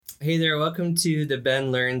Hey there, welcome to the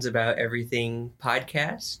Ben Learns About Everything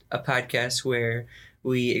podcast, a podcast where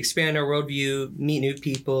we expand our worldview, meet new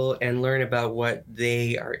people, and learn about what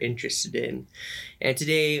they are interested in. And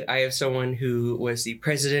today I have someone who was the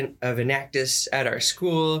president of Enactus at our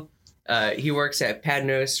school. He works at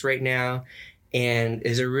Padnos right now and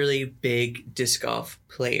is a really big disc golf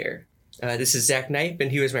player. This is Zach Knipe,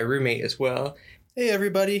 and he was my roommate as well. Hey,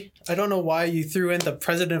 everybody. I don't know why you threw in the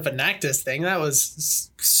president of Enactus thing. That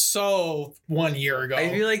was so 1 year ago. I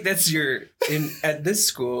feel like that's your, at this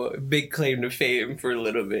school, big claim to fame for a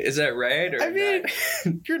little bit. Is that right? Or I mean,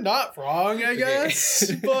 not? you're not wrong, I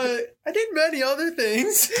guess. But I did many other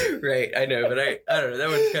things. Right, I know. But I don't know. That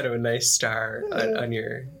was kind of a nice star on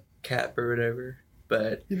your cap or whatever.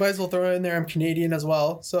 But You might as well throw in there I'm Canadian as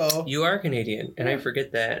well. So you are Canadian, and I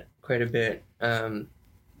forget that quite a bit.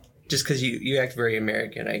 Just because you act very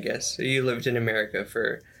American, I guess. You lived in America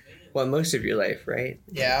for, well, most of your life, right?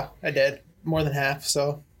 yeah, I did. More than half,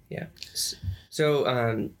 so. Yeah.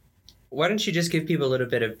 So why don't you just give people a little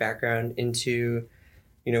bit of background into,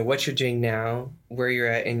 what you're doing now, where you're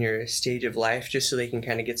at in your stage of life, just so they can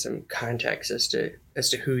kind of get some context as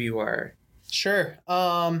to who you are. Sure.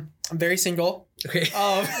 I'm very single. Okay.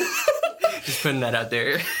 Just putting that out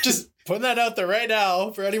there. Just putting that out there right now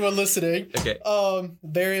for anyone listening. Okay.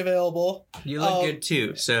 Very available. You look good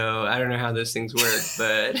too, so I don't know how those things work,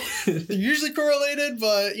 but They're usually correlated,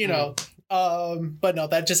 but but no,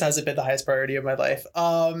 that just hasn't been the highest priority of my life.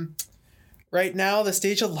 Right now, the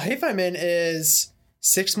stage of life I'm in is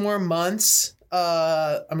 6 more months.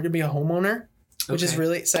 I'm going to be a homeowner, which is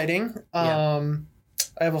really exciting.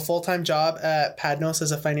 I have a full-time job at Padnos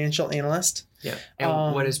as a financial analyst. Yeah.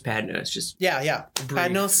 And what is Padnos? Just Yeah. brief.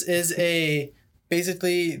 Padnos is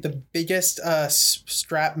basically the biggest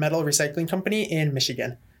scrap metal recycling company in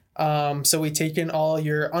Michigan. So we take in all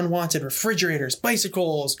your unwanted refrigerators,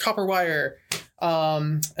 bicycles, copper wire,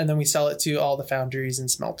 and then we sell it to all the foundries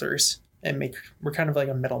and smelters and we're kind of like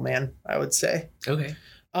a middleman, I would say. Okay.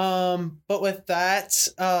 But with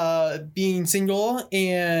that, being single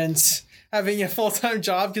and having a full-time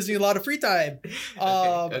job gives me a lot of free time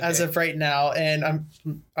as of right now. And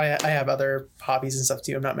I have other hobbies and stuff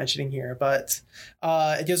too. I'm not mentioning here, but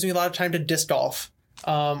it gives me a lot of time to disc golf,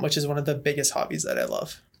 which is one of the biggest hobbies that I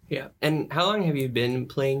love. Yeah. And how long have you been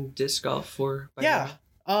playing disc golf for?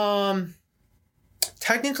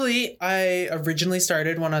 Technically, I originally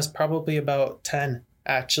started when I was probably about 10,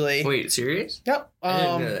 actually. Wait, serious? Yep. I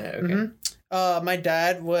didn't know that. Okay. My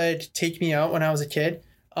dad would take me out when I was a kid.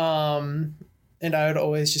 And I would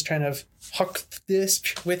always just kind of huck the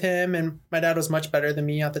disc with him. And my dad was much better than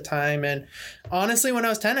me at the time. And honestly, when I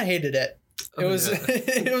was 10, I hated it. It was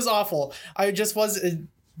it was awful.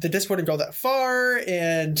 The disc wouldn't go that far,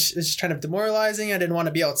 and it's just kind of demoralizing. I didn't want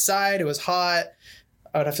to be outside. It was hot.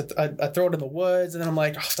 I'd throw it in the woods, and then I'm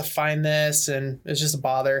like, I have to find this, and it's just a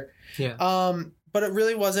bother. Yeah. But it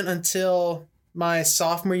really wasn't until my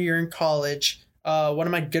sophomore year in college. One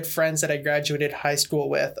of my good friends that I graduated high school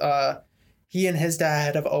with, he and his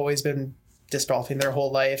dad have always been disc golfing their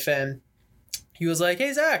whole life. And he was like,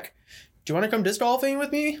 hey, Zach, do you want to come disc golfing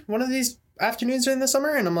with me one of these afternoons during the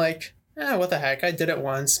summer? And I'm like, what the heck? I did it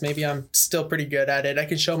once. Maybe I'm still pretty good at it. I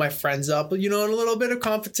can show my friends up, in a little bit of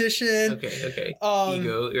competition. Okay.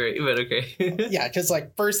 Ego, right? But okay. Yeah, because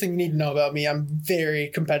first thing you need to know about me, I'm very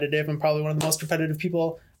competitive. I'm probably one of the most competitive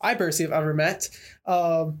people I personally have ever met.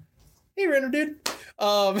 Hey, random dude.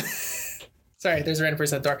 Sorry, there's a random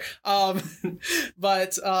person at the door.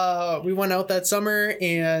 But we went out that summer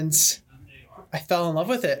and I fell in love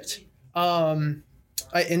with it.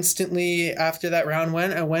 I instantly, after that round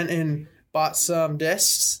I went and bought some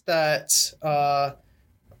discs that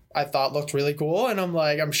I thought looked really cool. And I'm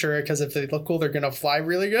like, I'm sure because if they look cool, they're going to fly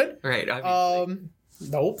really good. Right, obviously.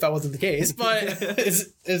 Nope, that wasn't the case, but it's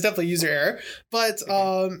definitely user error. But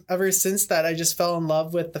ever since that, I just fell in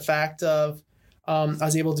love with the fact of I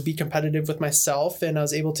was able to be competitive with myself, and I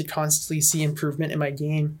was able to constantly see improvement in my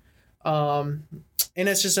game. And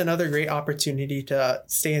it's just another great opportunity to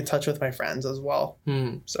stay in touch with my friends as well.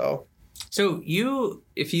 So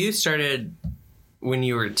if you started when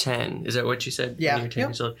you were 10, is that what you said? Yeah. When you were 10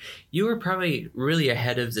 years old, you were probably really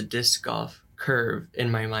ahead of the disc golf curve in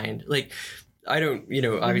my mind. Like, I don't,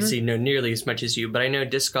 obviously know nearly as much as you, but I know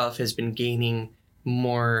disc golf has been gaining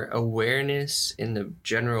more awareness in the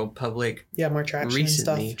general public. Yeah, more traction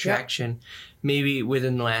recently. and stuff. Traction, maybe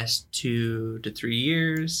within the last 2 to 3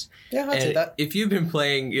 years. Yeah, I'd say that. If you've been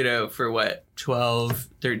playing, for what, 12,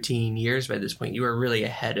 13 years by this point, you are really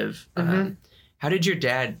ahead of. How did your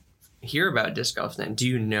dad hear about disc golf then? Do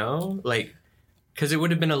you know? Because it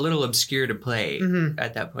would have been a little obscure to play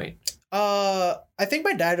at that point. I think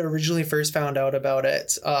my dad originally first found out about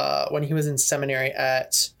it when he was in seminary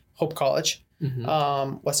at Hope College,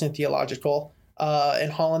 Western Theological.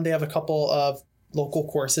 In Holland, they have a couple of local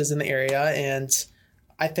courses in the area, and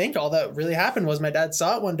I think all that really happened was my dad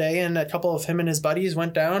saw it one day, and a couple of him and his buddies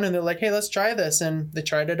went down, and they're like, "Hey, let's try this," and they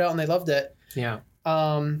tried it out, and they loved it. Yeah.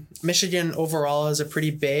 Michigan overall is a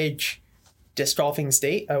pretty big disc golfing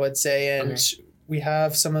state, I would say, and we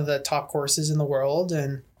have some of the top courses in the world,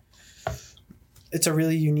 and it's a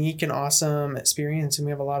really unique and awesome experience, and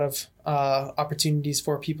we have a lot of opportunities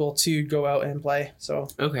for people to go out and play. So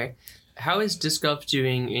okay, how is disc golf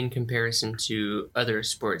doing in comparison to other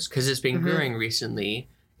sports? Because it's been growing recently.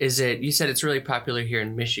 Is it? You said it's really popular here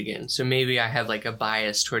in Michigan, so maybe I have like a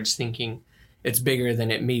bias towards thinking it's bigger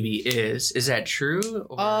than it maybe is. Is that true?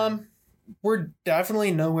 Or? We're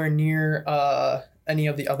definitely nowhere near any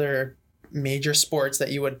of the other major sports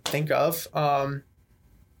that you would think of.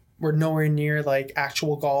 We're nowhere near like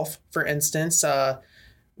actual golf, for instance. The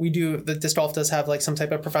disc golf does have like some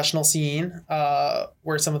type of professional scene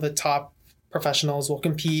where some of the top professionals will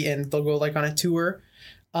compete and they'll go like on a tour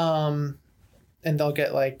and they'll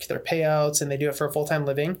get like their payouts and they do it for a full-time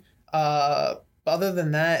living. But other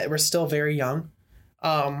than that, we're still very young.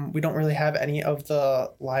 We don't really have any of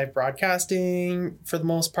the live broadcasting for the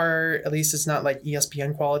most part. At least it's not like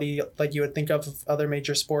ESPN quality like you would think of other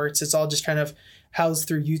major sports. It's all just kind of housed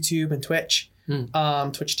through YouTube and Twitch,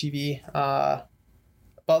 Twitch TV. But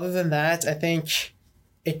other than that, I think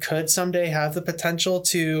it could someday have the potential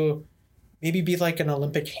to maybe be like an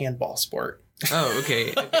Olympic handball sport. Oh,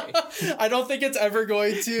 okay. I don't think it's ever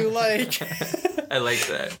going to like... I like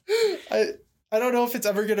that. I don't know if it's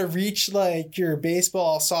ever going to reach like your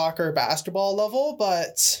baseball, soccer, basketball level,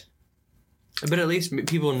 but at least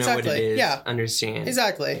people know what it is, understand.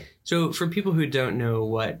 Exactly. So for people who don't know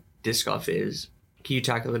what disc golf is, can you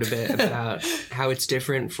talk a little bit about how it's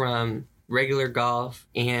different from regular golf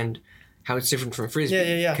and how it's different from Frisbee?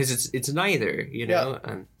 Yeah. Because it's neither, you know?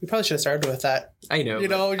 Yeah. We probably should have started with that. I know.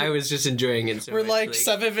 I was just enjoying it so we're much. like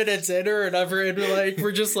 7 minutes in or whatever, and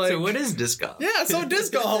we're just like... So what is disc golf? Yeah, so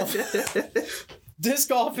disc golf. Disc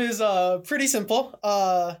golf is pretty simple.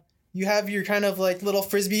 You have your kind of like little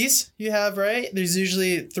Frisbees you have, right? There's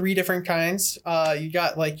usually 3 different kinds. You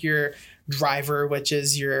got like your driver, which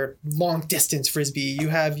is your long distance Frisbee. You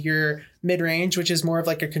have your mid-range, which is more of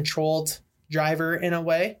like a controlled driver in a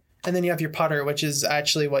way. And then you have your putter, which is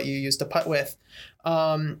actually what you use to putt with.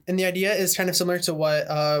 And the idea is kind of similar to what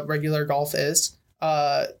regular golf is.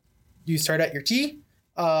 You start at your tee,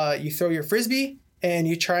 you throw your Frisbee, and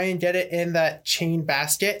you try and get it in that chain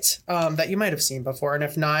basket that you might have seen before. And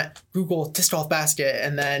if not, Google disc golf basket,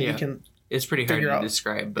 and then you can... It's pretty hard to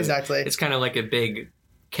describe, but exactly. It's kind of like a big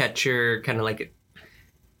catcher, kind of like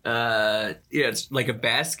it's like a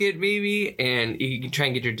basket maybe, and you can try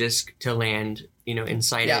and get your disc to land,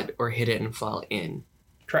 inside it or hit it and fall in.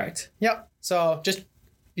 Correct. Yep. So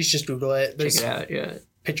you should just Google it. There's check it out. Yeah.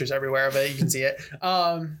 Pictures everywhere of it. You can see it.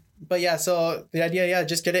 But yeah, so the idea,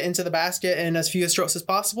 just get it into the basket in as few strokes as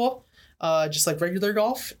possible, just like regular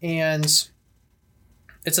golf. And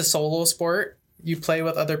it's a solo sport. You play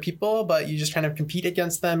with other people, but you just kind of compete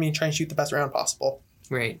against them and you try and shoot the best round possible.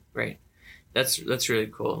 Right. That's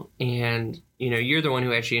really cool. And, you're the one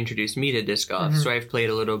who actually introduced me to disc golf. So I've played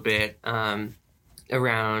a little bit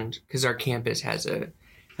around because our campus has a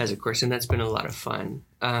course, and that's been a lot of fun.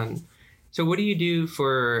 So what do you do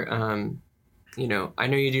for, I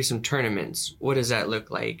know you do some tournaments. What does that look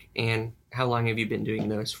like? And how long have you been doing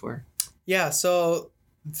those for? Yeah, so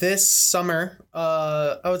this summer,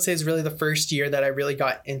 I would say is really the first year that I really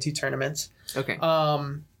got into tournaments. Okay.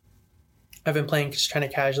 I've been playing just kind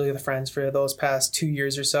of casually with friends for those past 2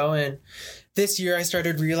 years or so. And this year I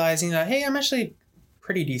started realizing that, hey, I'm actually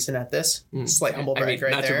pretty decent at this. Slight humble brag right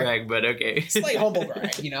not there. Not to brag, but okay. Slight humble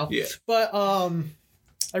brag, Yeah. But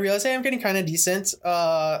I realized, hey, I'm getting kind of decent.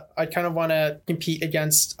 I kind of want to compete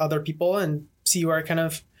against other people and see where I kind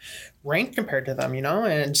of rank compared to them,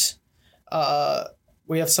 And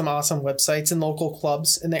we have some awesome websites and local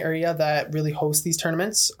clubs in the area that really host these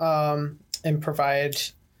tournaments and provide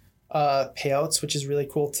payouts, which is really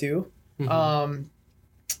cool too.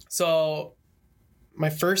 So my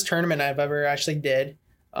first tournament I've ever actually did,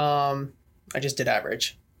 I just did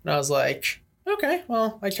average. And I was like, okay,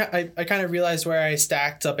 well, I kind of realized where I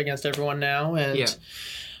stacked up against everyone now. And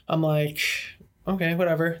I'm like, okay,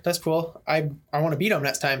 whatever. That's cool. I want to beat them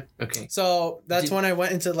next time. Okay. So that's when I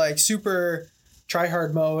went into like super try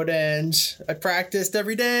hard mode and I practiced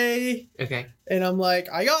every day. Okay. And I'm like,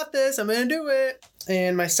 I got this. I'm going to do it.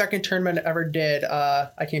 And my second tournament I ever did,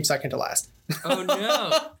 I came second to last. Oh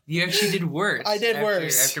no! You actually did worse. I did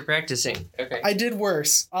worse after practicing. Okay. I did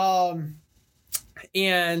worse. And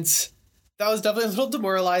that was definitely a little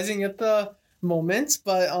demoralizing at the moment,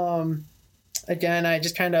 but again, I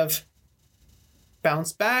just kind of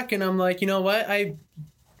bounced back, and I'm like, you know what? I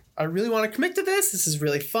really want to commit to this. This is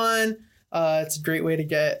really fun. It's a great way to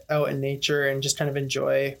get out in nature and just kind of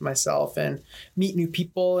enjoy myself and meet new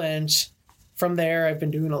people. And from there, I've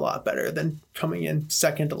been doing a lot better than coming in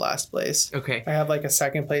second to last place. Okay. I have like a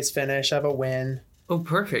second place finish. I have a win. Oh,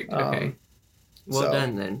 perfect. Okay. Well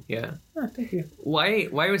done then. Yeah. Oh, thank you. Why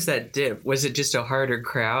was that dip? Was it just a harder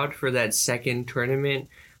crowd for that second tournament?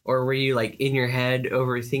 Or were you like in your head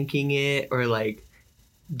overthinking it? Or like,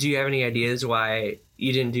 do you have any ideas why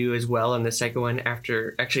you didn't do as well on the second one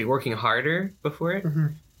after actually working harder before it?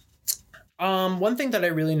 Mm-hmm. One thing that I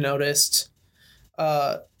really noticed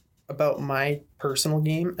about my personal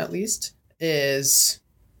game, at least, is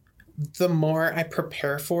the more I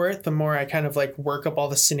prepare for it, the more I kind of like work up all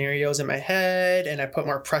the scenarios in my head and I put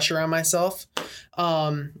more pressure on myself.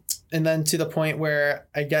 And then to the point where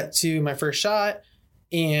I get to my first shot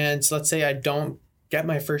and let's say I don't get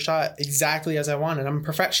my first shot exactly as I wanted. I'm a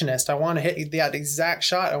perfectionist. I want to hit that exact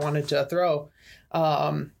shot I wanted to throw.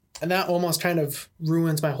 And that almost kind of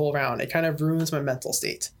ruins my whole round. It kind of ruins my mental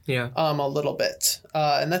state. Yeah. A little bit.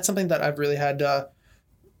 And that's something that I've really had to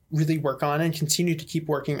really work on and continue to keep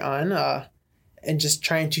working on, and just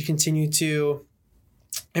trying to continue to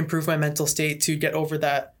improve my mental state to get over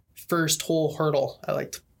that first whole hurdle, I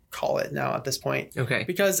like to call it now at this point. Okay.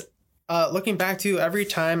 Because looking back to every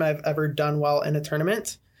time I've ever done well in a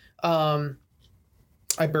tournament, I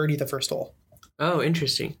birdie the first hole. Oh,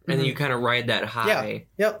 interesting. And then you kind of ride that high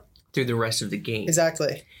through the rest of the game.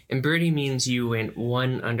 Exactly. And birdie means you went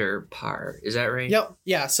 1 under par. Is that right? Yep.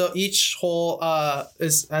 Yeah. So each hole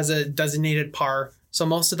has a designated par. So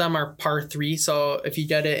most of them are par 3. So if you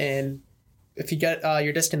get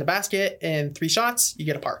your disc in the basket in 3 shots, you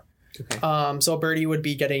get a par. Okay. So a birdie would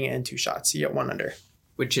be getting it in 2 shots. You get 1 under.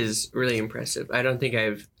 Which is really impressive. I don't think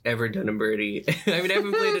I've ever done a birdie. I mean, I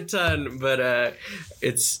haven't played a ton, but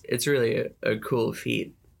it's really a cool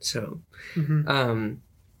feat. So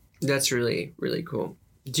that's really, really cool.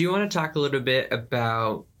 Do you want to talk a little bit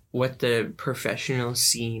about what the professional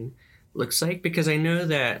scene looks like? Because I know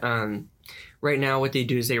that right now what they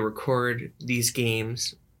do is they record these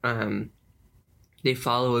games. They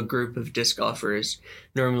follow a group of disc golfers,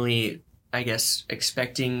 normally, I guess,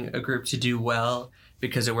 expecting a group to do well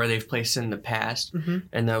because of where they've placed in the past.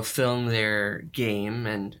 And they'll film their game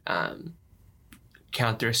and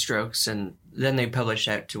count their strokes. And then they publish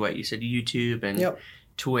that to what you said, YouTube and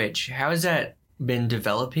Twitch. How has that been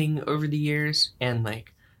developing over the years, and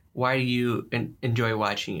like why do you enjoy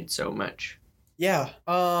watching it so much?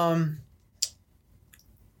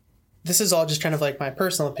 This is all just kind of like my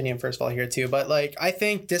personal opinion first of all here too, but like I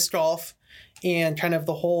think disc golf and kind of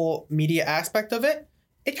the whole media aspect of it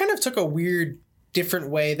kind of took a weird different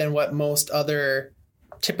way than what most other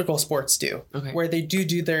typical sports do. Where they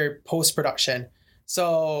do their post-production.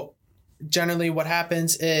 So generally what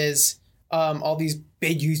happens is all these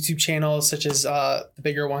big YouTube channels, such as the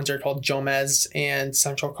bigger ones are called Jomez and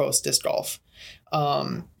Central Coast Disc Golf.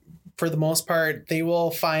 For the most part, they will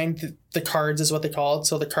find the cards is what they call it.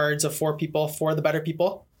 So the cards of 4 people, 4 of the better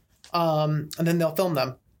people. And then they'll film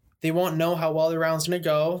them. They won't know how well the round's going to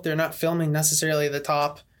go. They're not filming necessarily the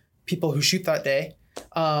top people who shoot that day.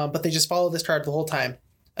 But they just follow this card the whole time.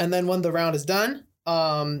 And then when the round is done,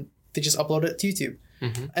 they just upload it to YouTube.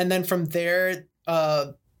 And then from there,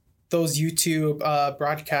 those YouTube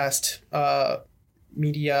broadcast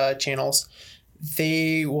media channels,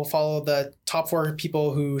 they will follow the top 4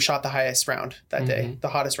 people who shot the highest round that day, the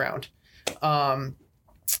hottest round. And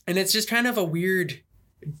it's just kind of a weird,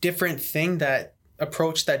 different thing, that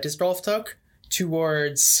approach that disc golf took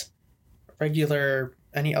towards regular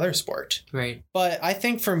any other sport. Right. But I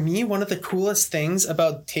think for me, one of the coolest things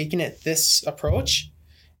about taking it this approach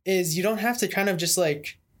is you don't have to kind of just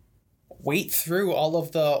like wait through all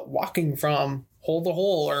of the walking from hole to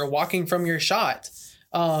hole or walking from your shot.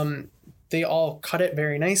 They all cut it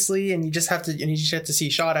very nicely, and you just have to see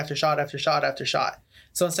shot after shot after shot after shot.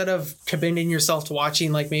 So instead of committing yourself to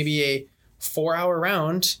watching like maybe a 4-hour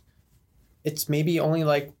round, it's maybe only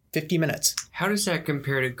like 50 minutes. How does that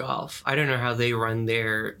compare to golf? I don't know how they run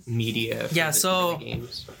their media for the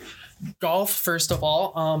games. Golf, first of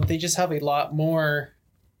all, they just have a lot more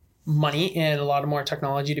money and a lot more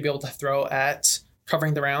technology to be able to throw at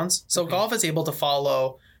covering the rounds. So golf is able to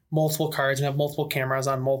follow multiple cards and have multiple cameras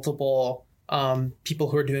on multiple people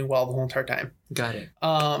who are doing well the whole entire time. Got it.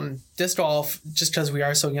 Disc golf, just because we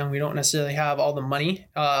are so young, we don't necessarily have all the money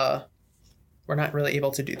we're not really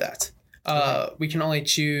able to do that. We can only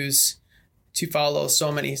choose to follow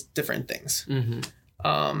so many different things.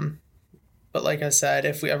 But like I said,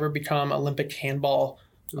 if we ever become Olympic handball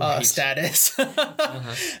status,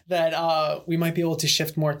 that we might be able to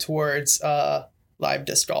shift more towards live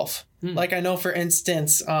disc golf. Like I know, for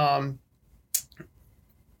instance,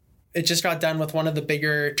 it just got done with one of the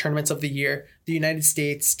bigger tournaments of the year, the United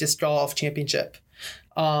States Disc Golf Championship.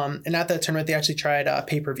 And at that tournament, they actually tried a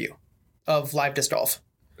pay-per-view of live disc golf.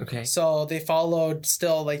 Okay. So they followed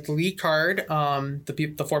still like the lead card,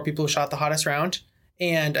 the 4 people who shot the hottest round.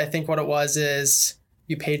 And I think what it was is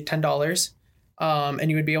you paid $10 and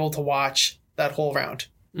you would be able to watch that whole round.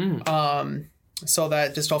 So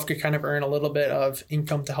that disc golf could kind of earn a little bit of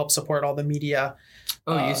income to help support all the media.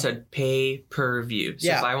 Oh, you said pay per view.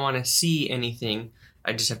 So if I want to see anything,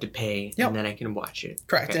 I just have to pay and then I can watch it.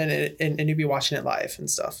 Correct. Okay. And you'd be watching it live and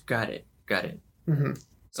stuff. Got it.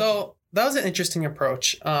 So that was an interesting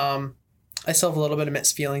approach. I still have a little bit of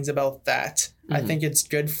mixed feelings about that. I think it's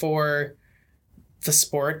good for the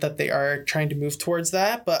sport that they are trying to move towards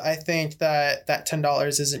that. But I think that $10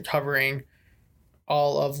 isn't covering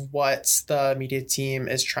all of what the media team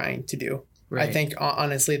is trying to do. Right. I think,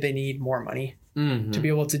 honestly, they need more money to be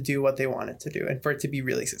able to do what they want it to do and for it to be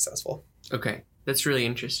really successful. Okay. That's really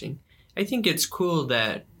interesting. I think it's cool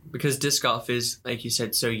that because disc golf is, like you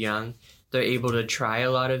said, so young, they're able to try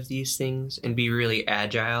a lot of these things and be really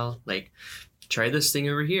agile. Like, try this thing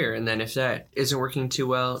over here. And then if that isn't working too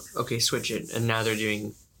well, okay, switch it. And now they're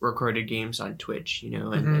doing recorded games on Twitch, and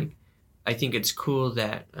like, I think it's cool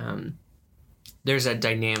that there's a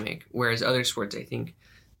dynamic. Whereas other sports, I think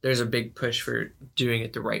there's a big push for doing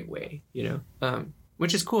it the right way,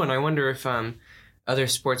 which is cool. And I wonder if other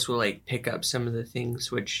sports will like pick up some of the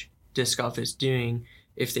things which disc golf is doing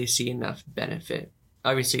if they see enough benefit.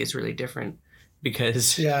 Obviously, it's really different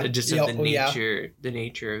because just of the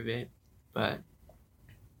nature of it. But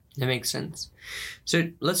that makes sense. So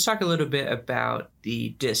let's talk a little bit about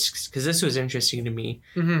the discs, because this was interesting to me.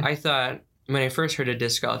 I thought when I first heard of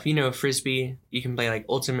disc golf, Frisbee, you can play like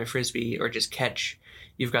ultimate Frisbee or just catch.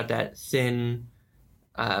 You've got that thin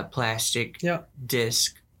plastic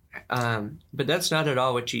disc. But that's not at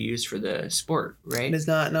all what you use for the sport, right? It is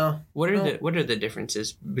not, no. What are the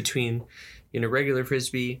differences between, regular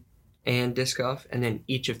Frisbee and disc golf, and then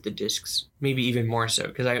each of the discs, maybe even more so,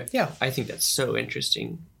 because I think that's so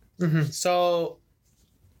interesting. So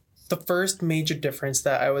the first major difference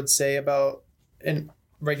that I would say about a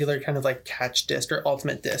regular kind of like catch disc or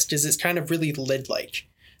ultimate disc is it's kind of really lid-like.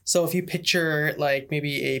 So if you picture like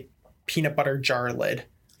maybe a peanut butter jar lid,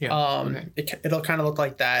 it'll kind of look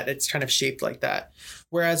like that. It's kind of shaped like that.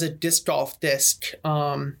 Whereas a disc golf disc,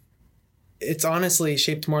 it's honestly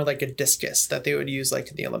shaped more like a discus that they would use like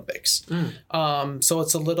in the Olympics. So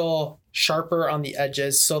it's a little sharper on the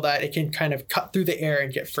edges so that it can kind of cut through the air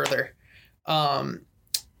and get further.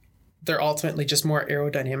 They're ultimately just more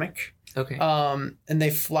aerodynamic. Okay. And they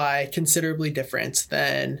fly considerably different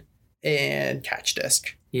than a catch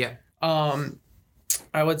disc. Yeah.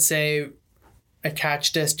 I would say a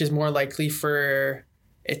catch disc is more likely for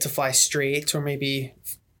it to fly straight or maybe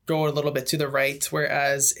go a little bit to the right,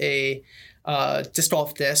 whereas a disc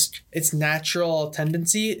golf disc, its natural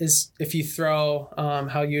tendency is if you throw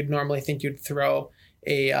how you'd normally think you'd throw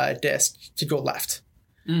a disc to go left,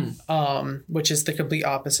 which is the complete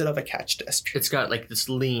opposite of a catch disc. It's got like this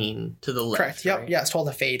lean to the left. Correct. Yep. Right? Yeah, it's called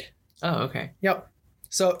a fade. Oh, okay. Yep.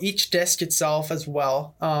 So each disc itself as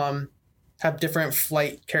well have different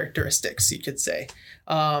flight characteristics, you could say.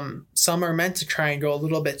 Some are meant to try and go a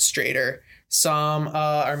little bit straighter. Some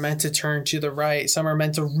are meant to turn to the right. Some are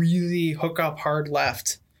meant to really hook up hard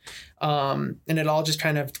left. And it all just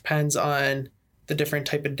kind of depends on the different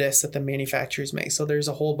type of discs that the manufacturers make. So there's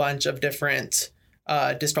a whole bunch of different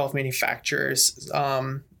disc golf manufacturers.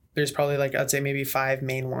 There's probably like, I'd say maybe 5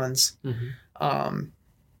 main ones.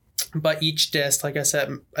 But each disc, like I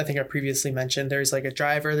said, I think I previously mentioned, there's like a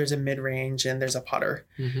driver, there's a mid-range, and there's a putter.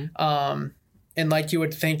 And like you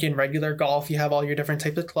would think in regular golf, you have all your different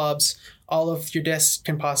types of clubs. All of your discs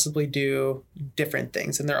can possibly do different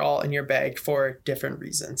things, and they're all in your bag for different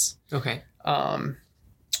reasons. Okay. And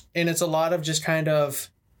it's a lot of just kind of,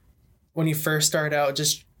 when you first start out,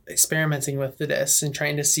 just experimenting with the discs and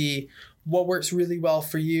trying to see what works really well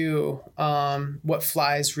for you, what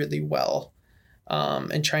flies really well.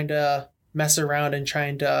 And trying to mess around and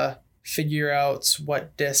trying to figure out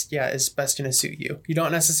what disc is best going to suit you. You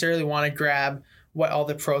don't necessarily want to grab what all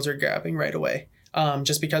the pros are grabbing right away,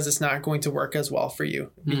 just because it's not going to work as well for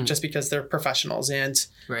you, just because they're professionals and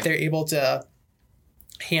they're able to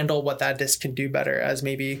handle what that disc can do better as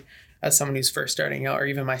maybe as someone who's first starting out, or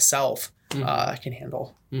even myself, can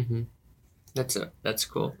handle. Mm-hmm. That's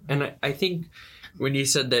cool. And I think when you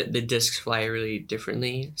said that the discs fly really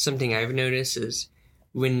differently, something I've noticed is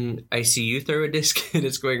when I see you throw a disc and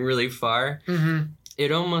it's going really far,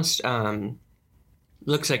 it almost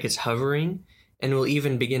looks like it's hovering and will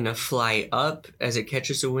even begin to fly up as it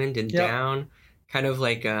catches the wind and down, kind of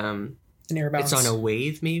like an air bounce. It's on a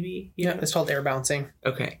wave, maybe. Yeah, it's called air bouncing.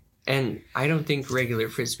 Okay, and I don't think regular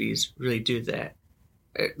frisbees really do that,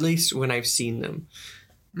 at least when I've seen them.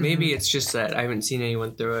 Maybe it's just that I haven't seen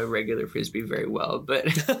anyone throw a regular frisbee very well, but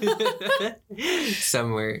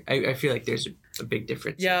somewhere I feel like there's a big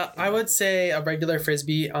difference. Yeah, I would say a regular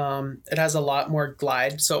frisbee, it has a lot more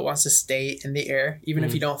glide, so it wants to stay in the air, even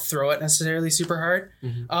if you don't throw it necessarily super hard.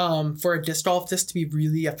 For a disc golf disc to be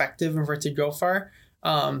really effective and for it to go far,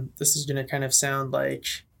 this is going to kind of sound like,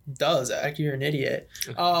 duh, Zach, you're an idiot.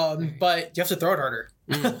 Okay. But you have to throw it harder.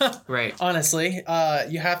 Right. Honestly,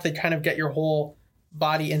 you have to kind of get your whole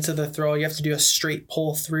body into the throw. You have to do a straight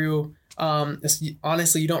pull through.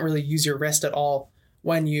 Honestly, you don't really use your wrist at all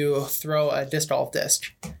when you throw a disc golf disc.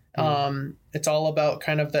 It's all about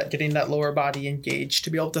kind of getting that lower body engaged to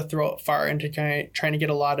be able to throw it far and to trying to get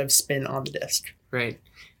a lot of spin on the disc. Right.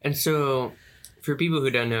 And so for people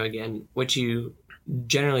who don't know, again, what you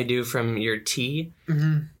generally do from your tee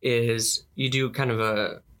is you do kind of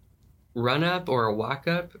a run up or a walk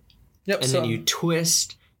up. Yep. And then you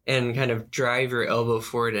twist and kind of drive your elbow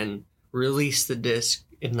forward and release the disc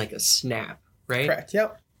in like a snap, right? Correct.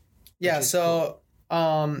 Yep. Yeah. So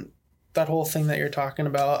cool. That whole thing that you're talking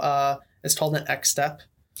about is called an X step.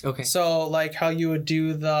 Okay. So like how you would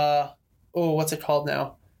do what's it called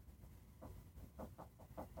now?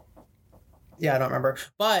 Yeah, I don't remember.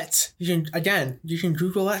 But you can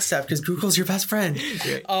Google X step because Google's your best friend.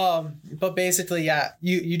 Right. But basically, yeah,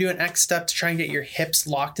 you do an X step to try and get your hips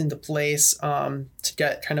locked into place to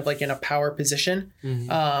get kind of like in a power position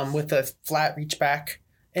with a flat reach back.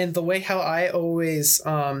 And the way how I always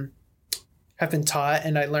have been taught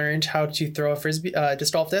and I learned how to throw a frisbee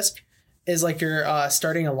disc golf disc is like you're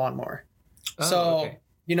starting a lawnmower.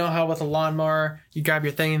 You know how with a lawnmower you grab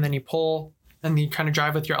your thing and then you pull. And you kind of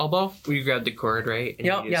drive with your elbow. You grab the cord, right? And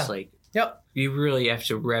you just you really have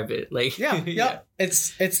to rev it. Like yeah.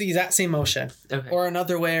 It's the exact same motion. Okay. Or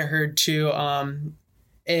another way I heard too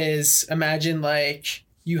is imagine like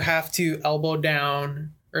you have to elbow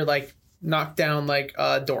down or like knock down like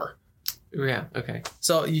a door. Yeah, okay.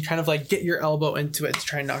 So you kind of like get your elbow into it to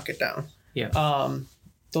try and knock it down. Yeah.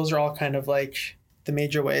 Those are all kind of like the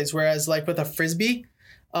major ways. Whereas like with a frisbee,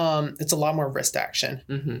 it's a lot more wrist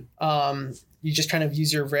action. You just kind of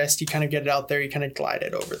use your wrist, you kind of get it out there, you kind of glide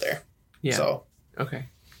it over there. Yeah. So okay.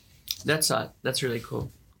 That's really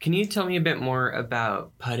cool. Can you tell me a bit more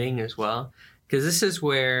about putting as well? Because this is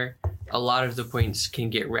where a lot of the points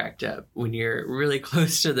can get racked up when you're really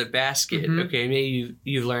close to the basket. Okay, maybe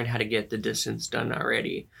you've learned how to get the distance done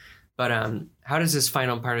already. But how does this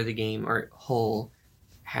final part of the game or hole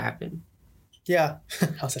happen? Yeah.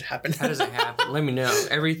 How's it happen? How does it happen? Let me know.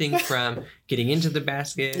 Everything from getting into the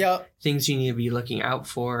basket, things you need to be looking out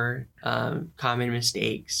for, common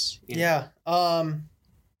mistakes. Yeah.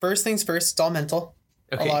 First things first, it's all mental.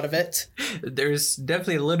 Okay. A lot of it. There's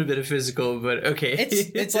definitely a little bit of physical, but okay.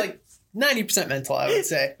 It's like 90% mental, I would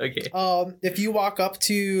say. Okay. If you walk up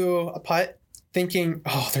to a putt thinking,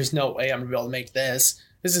 oh, there's no way I'm going to be able to make this.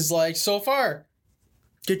 This is like so far.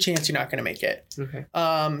 Good chance you're not going to make it. Okay.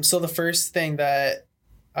 So the first thing that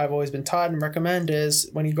I've always been taught and recommend is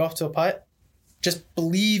when you go up to a putt, just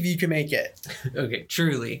believe you can make it. Okay.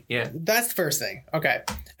 Truly. Yeah. That's the first thing. Okay.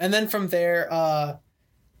 And then from there,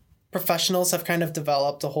 professionals have kind of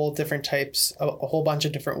developed a whole bunch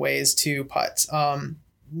of different ways to putt.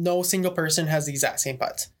 No single person has the exact same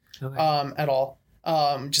putt at all.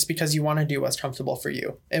 Just because you want to do what's comfortable for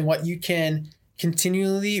you and what you can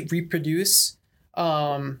continually reproduce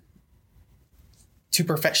to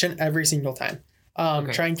perfection every single time.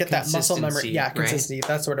 Try and get that muscle memory. Yeah, consistency. Right?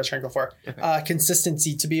 That's what I was trying to go for. Okay.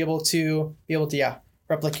 Consistency to be able to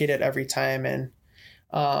replicate it every time, and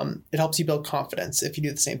it helps you build confidence if you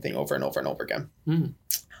do the same thing over and over and over again.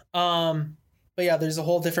 But yeah, there's a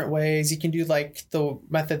whole different ways you can do. Like the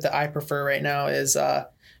method that I prefer right now is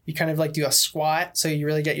you kind of like do a squat, so you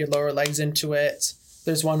really get your lower legs into it.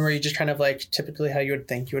 There's one where you just kind of like typically how you would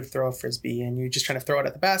think you would throw a frisbee and you just kind of throw it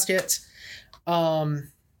at the basket. But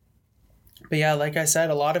yeah, like I said,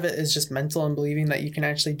 a lot of it is just mental and believing that you can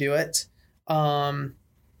actually do it.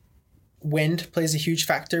 Wind plays a huge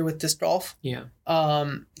factor with disc golf. Yeah.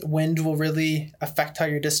 Wind will really affect how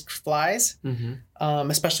your disc flies,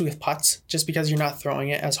 especially with putts, just because you're not throwing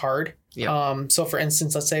it as hard. Yeah. So for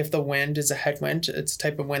instance, let's say if the wind is a headwind, it's a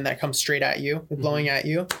type of wind that comes straight at you, blowing at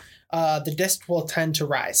you, the disc will tend to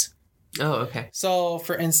rise. Oh, okay. So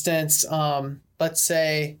for instance, let's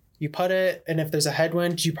say you putt it, and if there's a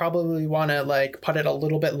headwind, you probably want to like putt it a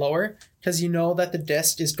little bit lower because you know that the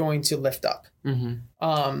disc is going to lift up.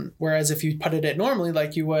 Whereas if you putted it normally,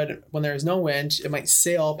 like you would when there's no wind, it might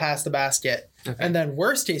sail past the basket. Okay. And then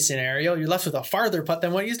worst case scenario, you're left with a farther putt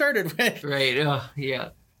than what you started with. Right. Oh, yeah.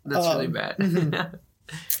 That's really bad.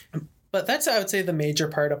 But that's, I would say, the major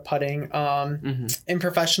part of putting. In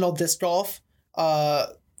professional disc golf,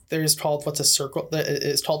 there's called what's a circle.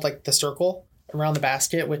 It's called like the circle around the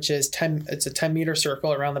basket, which is 10. It's a 10-meter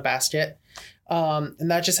circle around the basket, and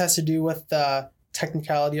that just has to do with the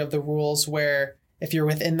technicality of the rules. Where if you're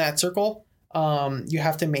within that circle, you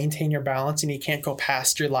have to maintain your balance and you can't go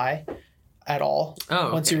past your lie at all.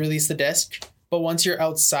 Once you release the disc. But once you're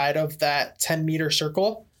outside of that 10-meter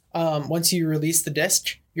circle, once you release the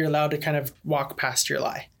disc, you're allowed to kind of walk past your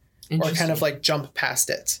lie or kind of like jump past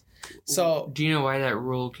it. So do you know why that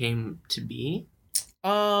rule came to be?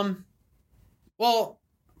 Well,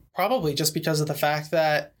 probably just because of the fact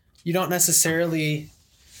that you don't necessarily,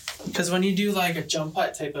 because when you do like a jump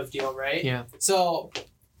putt type of deal, right? Yeah. So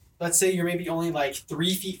let's say you're maybe only like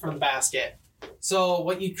 3 feet from the basket. So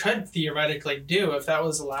what you could theoretically do if that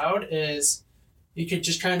was allowed is you could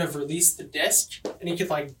just kind of release the disc and you could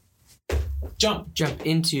like jump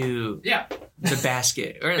into the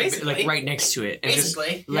basket or like right next to it and just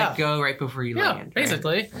let go right before you land.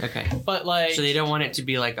 Basically. Right? Okay. But like, so they don't want it to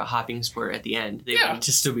be like a hopping sport at the end. They want it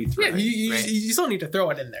to still be throwing. Yeah, you still need to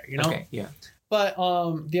throw it in there, you know? Okay, yeah. But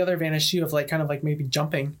the other advantage too of like kind of like maybe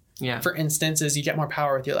jumping, for instance, is you get more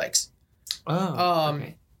power with your legs. Oh,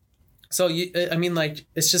 okay. So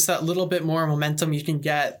it's just that little bit more momentum you can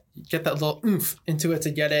get that little oomph into it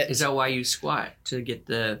to get it. Is that why you squat, to get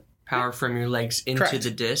the power from your legs into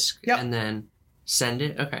the disc and then send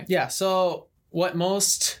it? Okay. Yeah. So what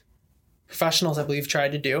most professionals, I believe, try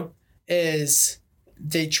to do is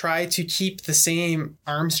they try to keep the same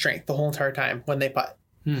arm strength the whole entire time when they putt.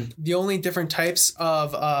 The only different types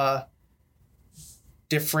of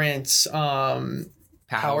different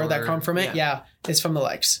power that come from it, is from the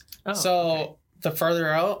legs. Oh, so the farther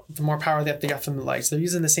out, the more power they have to get from the legs. They're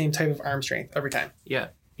using the same type of arm strength every time. Yeah.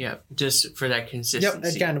 Yeah. Just for that consistency.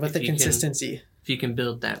 Yep. Again, with the consistency. If you can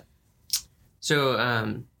build that.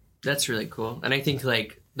 So that's really cool. And I think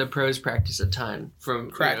like the pros practice a ton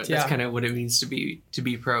from correct. That's kind of what it means to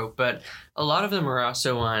be pro. But a lot of them are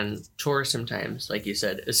also on tour sometimes, like you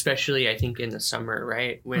said, especially I think in the summer,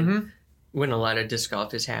 right? When a lot of disc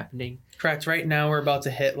golf is happening. Correct. Right now we're about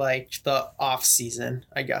to hit like the off season,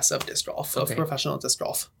 I guess, of disc golf, of professional disc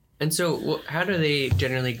golf. And so how do they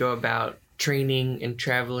generally go about training and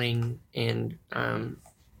traveling and,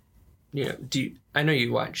 I know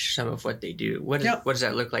you watch some of what they do. What does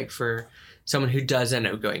that look like for someone who does end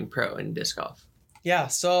up going pro in disc golf? Yeah.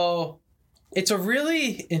 So it's a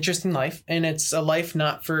really interesting life, and it's a life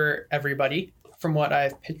not for everybody from what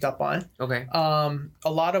I've picked up on. Okay. A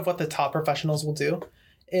lot of what the top professionals will do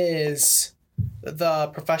is the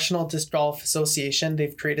Professional Disc Golf Association.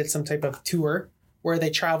 They've created some type of tour where they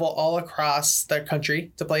travel all across the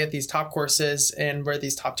country to play at these top courses and where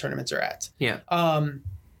these top tournaments are at. Yeah.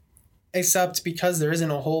 Except because there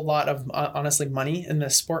isn't a whole lot of, honestly, money in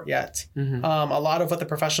this sport yet. A lot of what the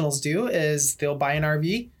professionals do is they'll buy an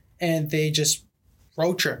RV and they just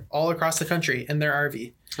road trip all across the country in their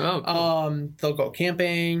RV. Oh, cool. They'll go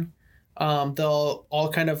camping. They'll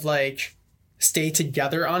all kind of like stay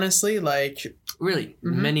together, honestly. Like, really?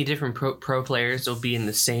 Many different pro players will be in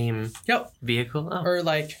the same vehicle? Oh. Or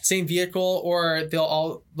like same vehicle, or they'll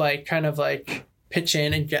all like kind of like pitch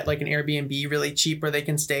in and get like an Airbnb really cheap where they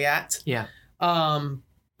can stay at. Yeah.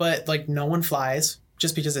 But like no one flies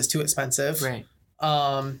just because it's too expensive. Right.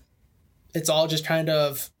 It's all just kind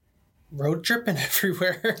of road tripping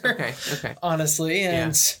everywhere. Okay. Honestly.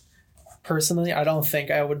 And personally, I don't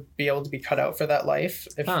think I would be able to be cut out for that life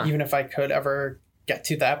even if I could ever get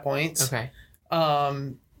to that point. Okay.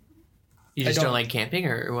 You just don't like camping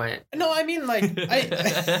or what? No, I mean like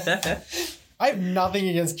I have nothing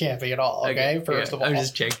against camping at all. Okay. First of all, I'm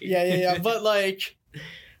just checking. Yeah. But like,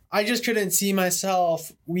 I just couldn't see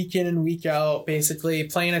myself week in and week out, basically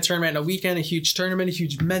playing a tournament, a weekend, a huge tournament, a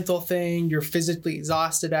huge mental thing. You're physically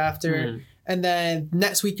exhausted after. And then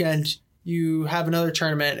next weekend, you have another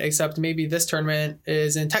tournament, except maybe this tournament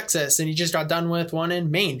is in Texas and you just got done with one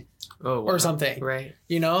in Maine or something. Right.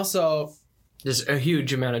 You know, so there's a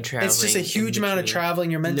huge amount of traveling. It's just a huge amount of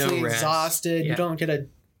traveling. You're mentally exhausted. You don't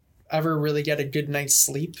ever really get a good night's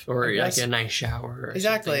sleep. Or like a nice shower. Or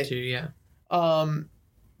exactly. Too, yeah.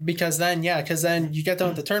 because then you get done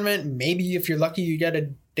with the tournament. Maybe if you're lucky, you get a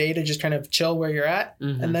day to just kind of chill where you're at,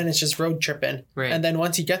 and then it's just road tripping. Right. And then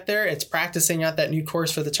once you get there, it's practicing at that new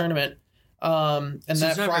course for the tournament. And so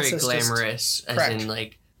that it's not process very glamorous, as in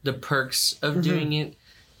like the perks of doing it.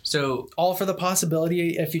 So all for the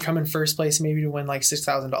possibility, if you come in first place, maybe to win like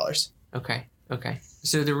 $6,000. Okay.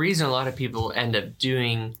 So the reason a lot of people end up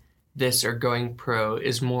doing this or going pro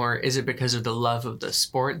is it because of the love of the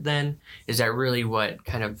sport then? Is that really what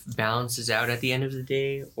kind of balances out at the end of the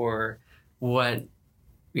day? Or what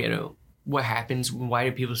happens? Why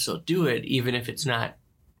do people still do it, even if it's not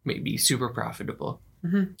maybe super profitable?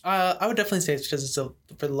 I would definitely say it's because it's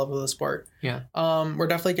for the love of the sport. Yeah. We're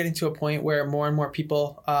definitely getting to a point where more and more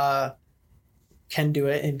people can do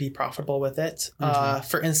it and be profitable with it.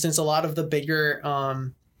 For instance, a lot of the bigger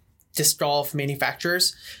disc golf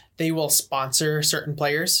manufacturers, they will sponsor certain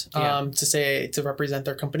players to represent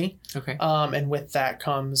their company. Okay. And with that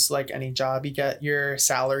comes, like any job, you get your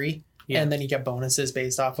salary. Yeah. And then you get bonuses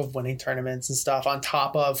based off of winning tournaments and stuff on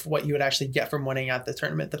top of what you would actually get from winning at the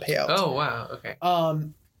tournament, the payout. Oh, wow. Okay.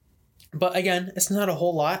 But again, it's not a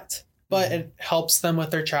whole lot, but it helps them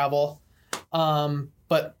with their travel.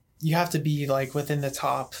 But you have to be like within the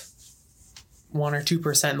top 1 or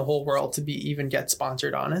 2% in the whole world to even get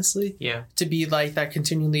sponsored, honestly. Yeah. To be like that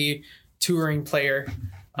continually touring player,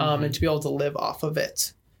 and to be able to live off of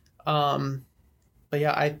it. But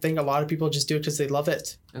yeah, I think a lot of people just do it because they love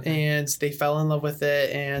it, and they fell in love with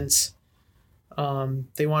it, and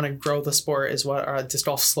they want to grow the sport is what our disc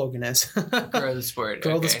golf slogan is. Grow the sport.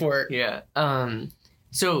 Grow the sport. Yeah.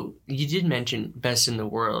 So you did mention best in the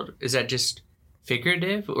world. Is that just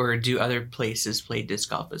figurative, or do other places play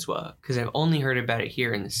disc golf as well? Because I've only heard about it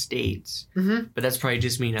here in the States, but that's probably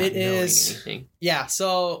just me not knowing anything. Yeah.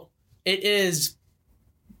 So it is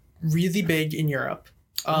really big in Europe.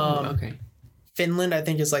 Okay. Finland, I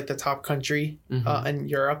think, is like the top country in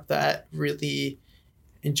Europe that really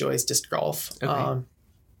enjoys disc golf. Okay.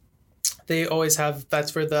 They always have,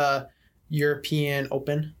 that's where the European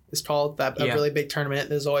Open is called, a really big tournament.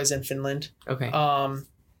 There's always in Finland. Okay.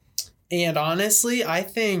 And honestly, I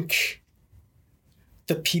think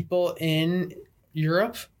the people in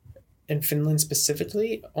Europe and Finland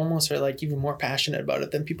specifically almost are like even more passionate about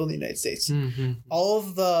it than people in the United States. All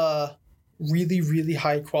of the really, really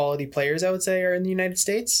high quality players, I would say, are in the United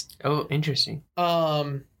States. Oh, interesting.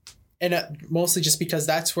 And mostly just because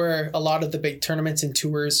that's where a lot of the big tournaments and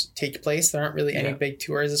tours take place. There aren't really any big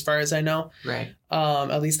tours as far as I know. Right.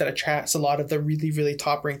 At least that attracts a lot of the really, really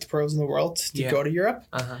top ranked pros in the world to go to Europe.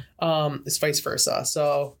 It's vice versa.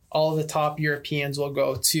 So all of the top Europeans will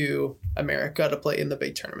go to America to play in the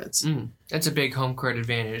big tournaments. That's a big home court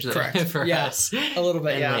advantage. Correct. For us. A little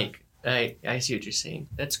bit, and I see what you're saying.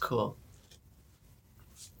 That's cool.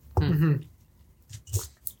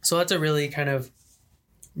 So that's a really kind of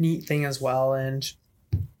neat thing as well. And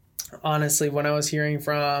honestly, when I was listening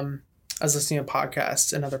to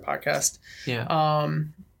another podcast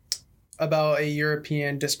about a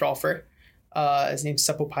European disc golfer. His name's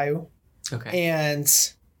Seppo Paju. Okay. And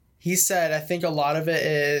he said, I think a lot of it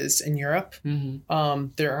is in Europe.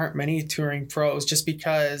 There aren't many touring pros just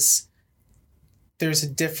because there's a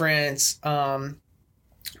different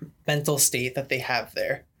mental state that they have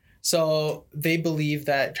there. So they believe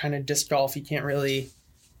that kind of disc golf, you can't really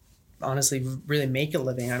make a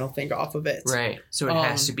living, I don't think, off of it. Right. So it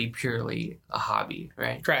has to be purely a hobby,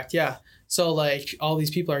 right? Correct. Yeah. So like all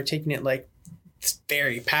these people are taking it like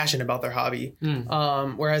very passionate about their hobby.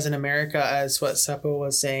 Whereas in America, as what Seppo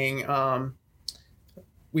was saying,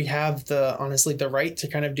 we have the right to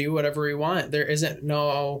kind of do whatever we want. There isn't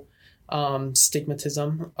no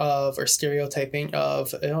stigmatism or stereotyping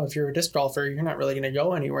of, if you're a disc golfer, you're not really going to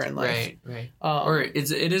go anywhere in life. Right. Or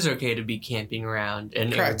it is okay to be camping around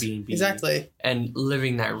and Airbnb. Exactly. And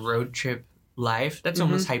living that road trip life. That's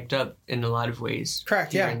almost hyped up in a lot of ways.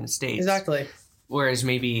 Correct. Here in the States. Exactly. Whereas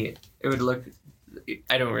maybe it would look,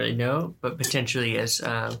 I don't really know, but potentially as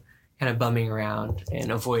kind of bumming around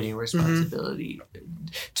and avoiding responsibility,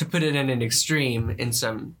 to put it in an extreme in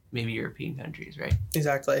some maybe European countries, right?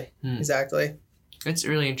 Exactly. Exactly. It's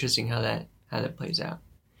really interesting how that plays out.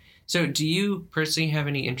 So do you personally have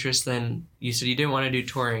any interest then? You said you didn't want to do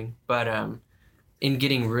touring, but in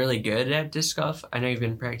getting really good at disc golf, I know you've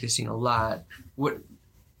been practicing a lot. What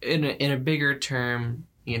in a bigger term,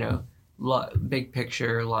 big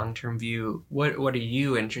picture, long-term view, what are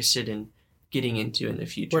you interested in getting into in the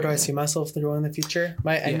future? Where do I see myself going in the future?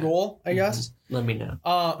 My end goal, I guess. Let me know.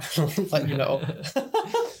 Let you know.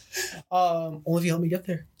 Only if you help me get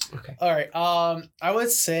there. Okay. All right. I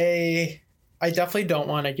would say I definitely don't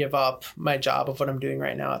want to give up my job of what I'm doing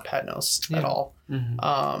right now at Padnos at all.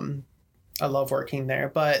 Mm-hmm. I love working there,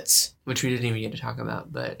 but which we didn't even get to talk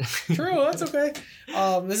about, but true, that's okay.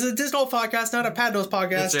 This is a Disney podcast, not a Padnos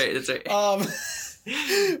podcast. That's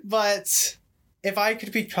right. But if I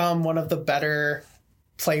could become one of the better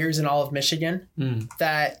players in all of Michigan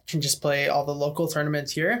that can just play all the local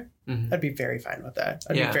tournaments here, I'd be very fine with that.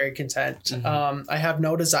 I'd be very content. I have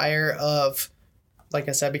no desire of, like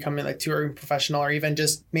I said, becoming like touring professional or even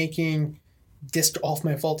just making disc golf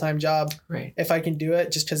my full-time job. Right. If I can do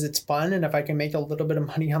it just because it's fun and if I can make a little bit of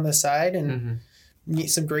money on the side and meet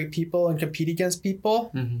some great people and compete against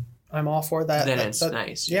people, I'm all for that. Then it's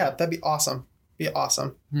nice. Yeah, that'd be awesome. Be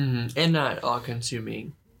awesome. And not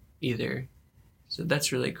all-consuming either. So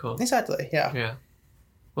that's really cool. Exactly. Yeah. Yeah.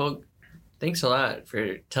 Well, thanks a lot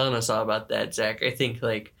for telling us all about that, Zach. I think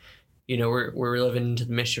we're living into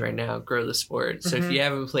the mission right now, grow the sport. So if you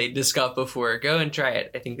haven't played disc golf before, go and try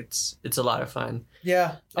it. I think it's a lot of fun.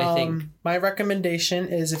 Yeah. I think my recommendation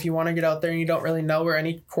is if you want to get out there and you don't really know where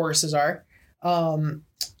any courses are,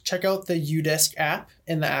 check out the UDisc app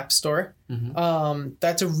in the App Store.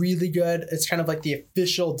 That's a really good, it's kind of like the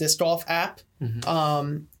official disc golf app.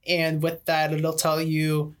 And with that, it'll tell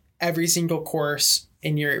you every single course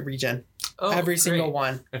in your region. Oh, every great. single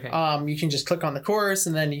one. Okay. You can just click on the course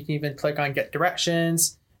and then you can even click on get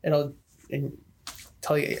directions. It'll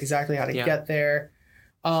tell you exactly how to get there.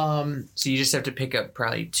 So you just have to pick up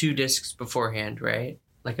probably 2 discs beforehand, right?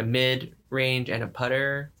 Like a mid range and a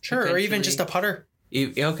putter. Sure. Or even just a putter.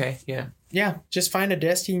 Okay. Yeah. Yeah. Just find a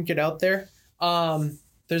disc. You can get out there.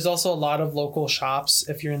 There's also a lot of local shops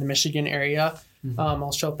if you're in the Michigan area.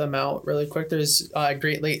 I'll shout them out really quick. There's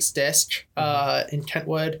Great Lakes Disc in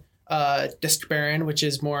Kentwood. Disc Baron, which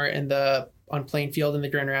is more on Plainfield in the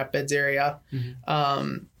Grand Rapids area.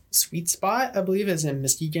 Sweet Spot, I believe, is in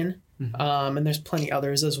Muskegon. And there's plenty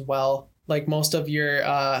others as well. Like most of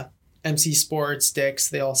your MC Sports discs,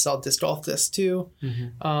 they all sell disc golf discs too.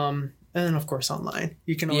 And then of course online.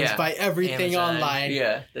 You can always buy everything Amazon. online.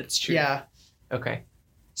 Yeah, that's true. Yeah. Okay.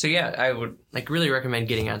 So yeah, I would really recommend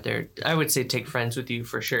getting out there. I would say take friends with you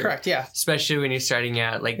for sure. Correct, yeah. Especially when you're starting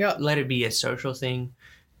out. Let it be a social thing.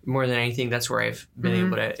 More than anything, that's where I've been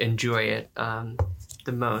able to enjoy it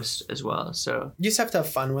the most as well. So you just have to have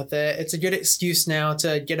fun with it. It's a good excuse now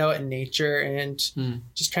to get out in nature and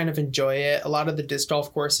just kind of enjoy it. A lot of the disc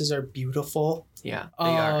golf courses are beautiful. Yeah, they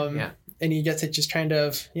are. Yeah. And you get to just kind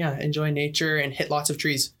of, enjoy nature and hit lots of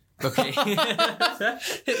trees. Okay.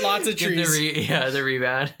 Hit lots of trees. The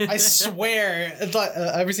rebound. I swear,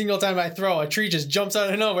 every single time I throw, a tree just jumps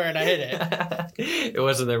out of nowhere and I hit it. It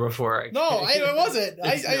wasn't there before. It wasn't.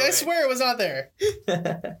 I swear it was not there.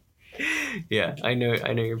 Yeah, I know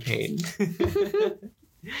your pain.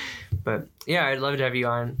 But yeah, I'd love to have you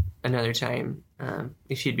on another time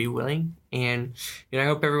if you'd be willing. And I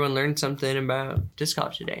hope everyone learned something about disc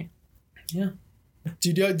golf today. Yeah.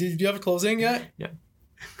 Did you have a closing yet? No.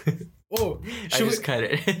 Oh, I just cut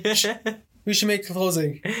it. We should make a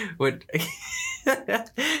closing. What?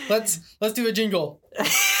 Let's do a jingle.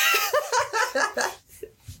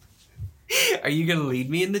 Are you gonna lead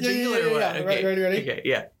me in the jingle or what? Yeah. Okay. Ready? Okay,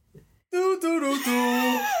 yeah. Do do do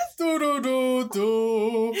do do do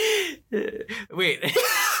do. Wait.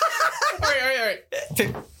 All right.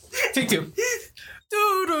 Take 2.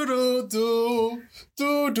 Do do do do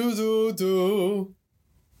do do do do.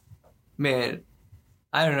 Man,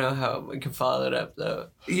 I don't know how we can follow it up though.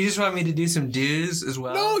 You just want me to do some do's as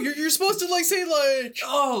well? No, you're supposed to say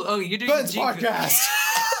Oh, you're doing Ben's podcast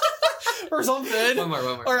or something. One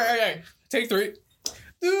more. All right. Take 3.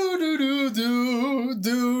 Do do do do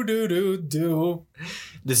do do do do.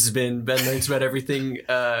 This has been Ben Learns About Everything.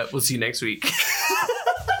 We'll see you next week.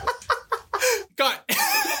 Got.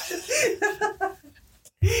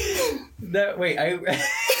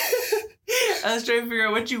 I was trying to figure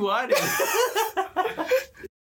out what you wanted.